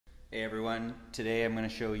Hey everyone, today I'm going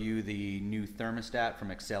to show you the new thermostat from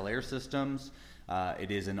Excel Air Systems.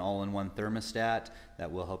 It is an all-in-one thermostat that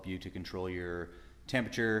will help you to control your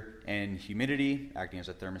temperature and humidity, acting as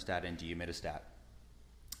a thermostat and dehumidistat.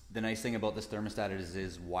 The nice thing about this thermostat is it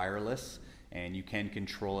is wireless and you can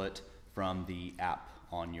control it from the app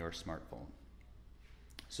on your smartphone.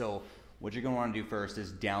 So what you're going to want to do first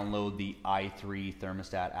is download the i3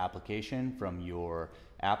 thermostat application from your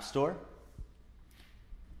app store.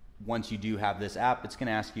 Once you do have this app, it's going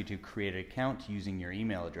to ask you to create an account using your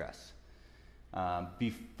email address.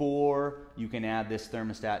 Before you can add this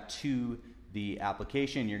thermostat to the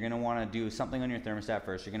application, you're going to want to do something on your thermostat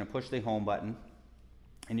first. You're going to push the home button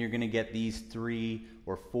and you're going to get these 3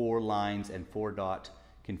 or 4 lines and 4-dot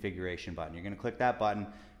configuration button. You're going to click that button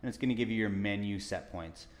and it's going to give you your menu set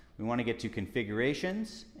points. We want to get to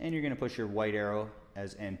configurations and you're going to push your white arrow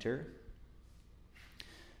as enter.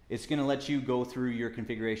 It's going to let you go through your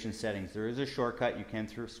configuration settings. There is a shortcut. You can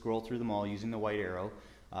scroll through them all using the white arrow.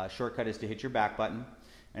 Shortcut is to hit your back button,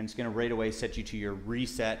 and it's going to right away set you to your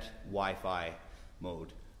reset Wi-Fi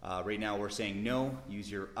mode. Right now we're saying no.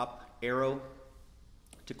 Use your up arrow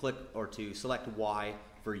to click or to select Y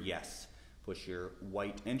for yes. Push your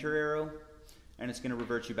white enter arrow, and it's going to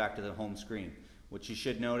revert you back to the home screen. What you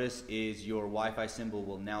should notice is your Wi-Fi symbol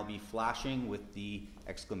will now be flashing with the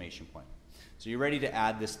exclamation point. So you're ready to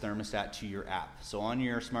add this thermostat to your app. So on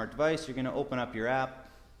your smart device, you're going to open up your app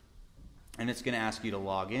and it's going to ask you to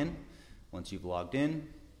log in. Once you've logged in,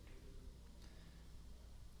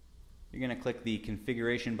 you're going to click the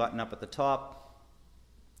configuration button up at the top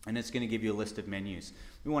and it's going to give you a list of menus.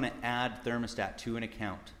 We want to add thermostat to an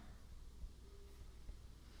account.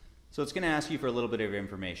 So it's going to ask you for a little bit of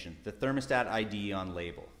information, the thermostat ID on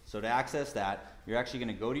label. So to access that, you're actually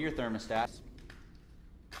going to go to your thermostat,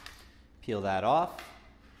 peel that off,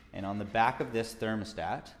 and on the back of this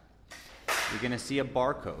thermostat, you're going to see a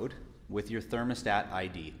barcode with your thermostat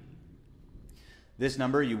ID. This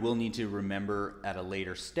number you will need to remember at a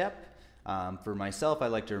later step. For myself, I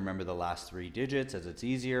like to remember the last 3 digits as it's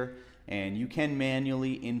easier, and you can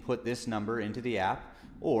manually input this number into the app,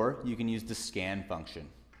 or you can use the scan function.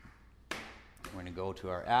 We're going to go to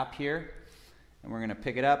our app here, and we're going to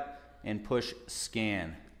pick it up and push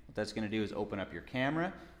scan. What that's going to do is open up your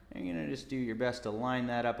camera, and you're going to just do your best to line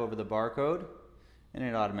that up over the barcode, and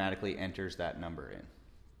it automatically enters that number in.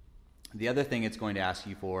 The other thing it's going to ask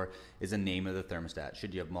you for is a name of the thermostat.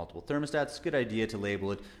 Should you have multiple thermostats, it's a good idea to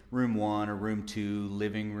label it room 1 or room 2,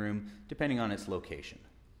 living room, depending on its location.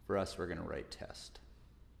 For us, we're going to write test.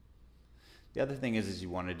 The other thing is you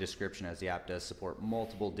want a description, as the app does support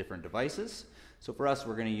multiple different devices. So for us,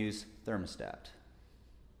 we're going to use thermostat.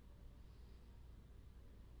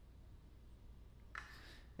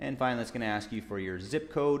 And finally, it's going to ask you for your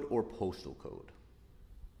zip code or postal code.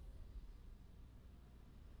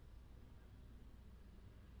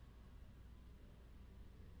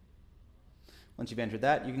 Once you've entered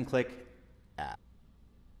that, you can click Add.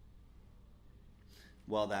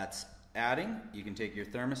 While that's adding, you can take your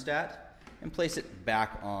thermostat and place it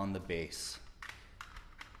back on the base.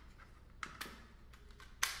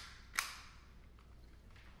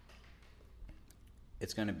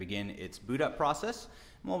 It's going to begin its boot up process.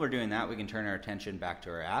 And while we're doing that, we can turn our attention back to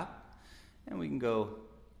our app and we can go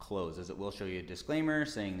close, as it will show you a disclaimer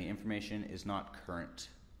saying the information is not current.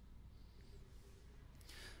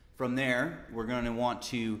 From there, we're going to want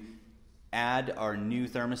to add our new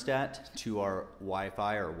thermostat to our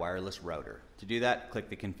Wi-Fi or wireless router. To do that, click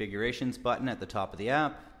the configurations button at the top of the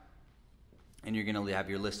app and you're going to have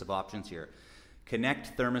your list of options here.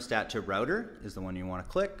 Connect thermostat to router is the one you want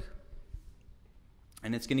to click.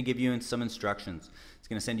 And it's going to give you some instructions. It's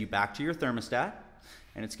going to send you back to your thermostat,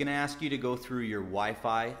 and it's going to ask you to go through your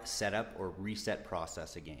Wi-Fi setup or reset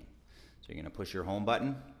process again. So you're going to push your home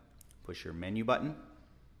button, push your menu button,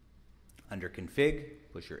 under config,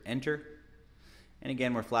 push your enter. And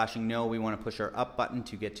again, we're flashing no. We want to push our up button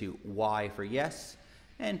to get to Y for yes,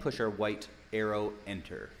 and push our white arrow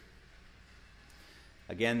enter.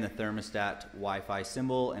 Again, the thermostat Wi-Fi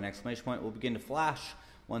symbol and exclamation point will begin to flash.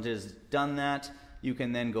 Once it has done that, you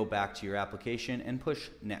can then go back to your application and push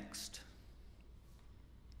next.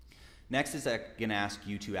 Next is going to ask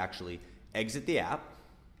you to actually exit the app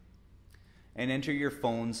and enter your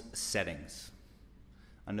phone's settings.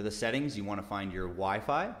 Under the settings, you want to find your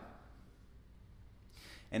Wi-Fi.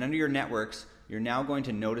 And under your networks, you're now going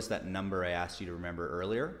to notice that number I asked you to remember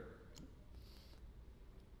earlier.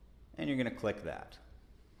 And you're going to click that.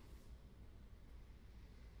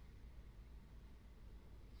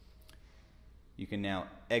 You can now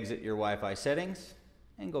exit your Wi-Fi settings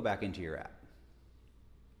and go back into your app.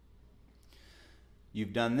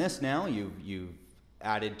 You've done this now. You've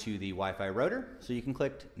added to the Wi-Fi router, so you can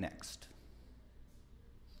click Next.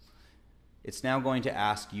 It's now going to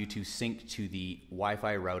ask you to sync to the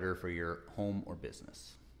Wi-Fi router for your home or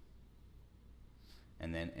business.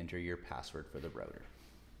 And then enter your password for the router.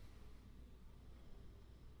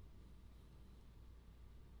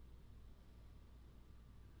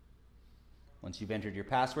 Once you've entered your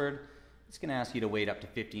password, it's going to ask you to wait up to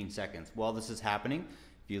 15 seconds. While this is happening,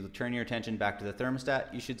 if you turn your attention back to the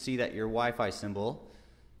thermostat, you should see that your Wi-Fi symbol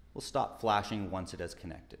will stop flashing once it has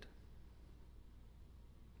connected.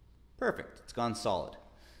 Perfect, it's gone solid.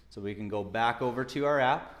 So we can go back over to our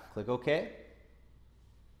app, click OK,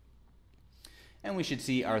 and we should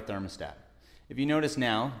see our thermostat. If you notice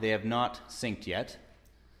now, they have not synced yet.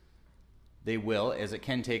 They will, as it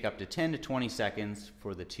can take up to 10 to 20 seconds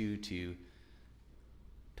for the two to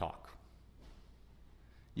talk.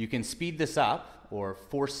 You can speed this up or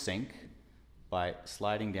force sync by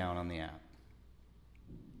sliding down on the app.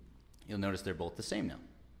 You'll notice they're both the same now.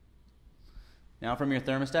 Now from your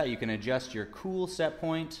thermostat, you can adjust your cool set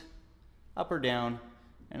point up or down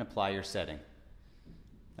and apply your setting.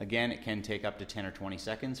 Again, it can take up to 10 or 20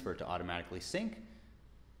 seconds for it to automatically sync,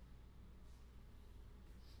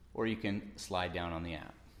 or you can slide down on the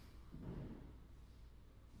app.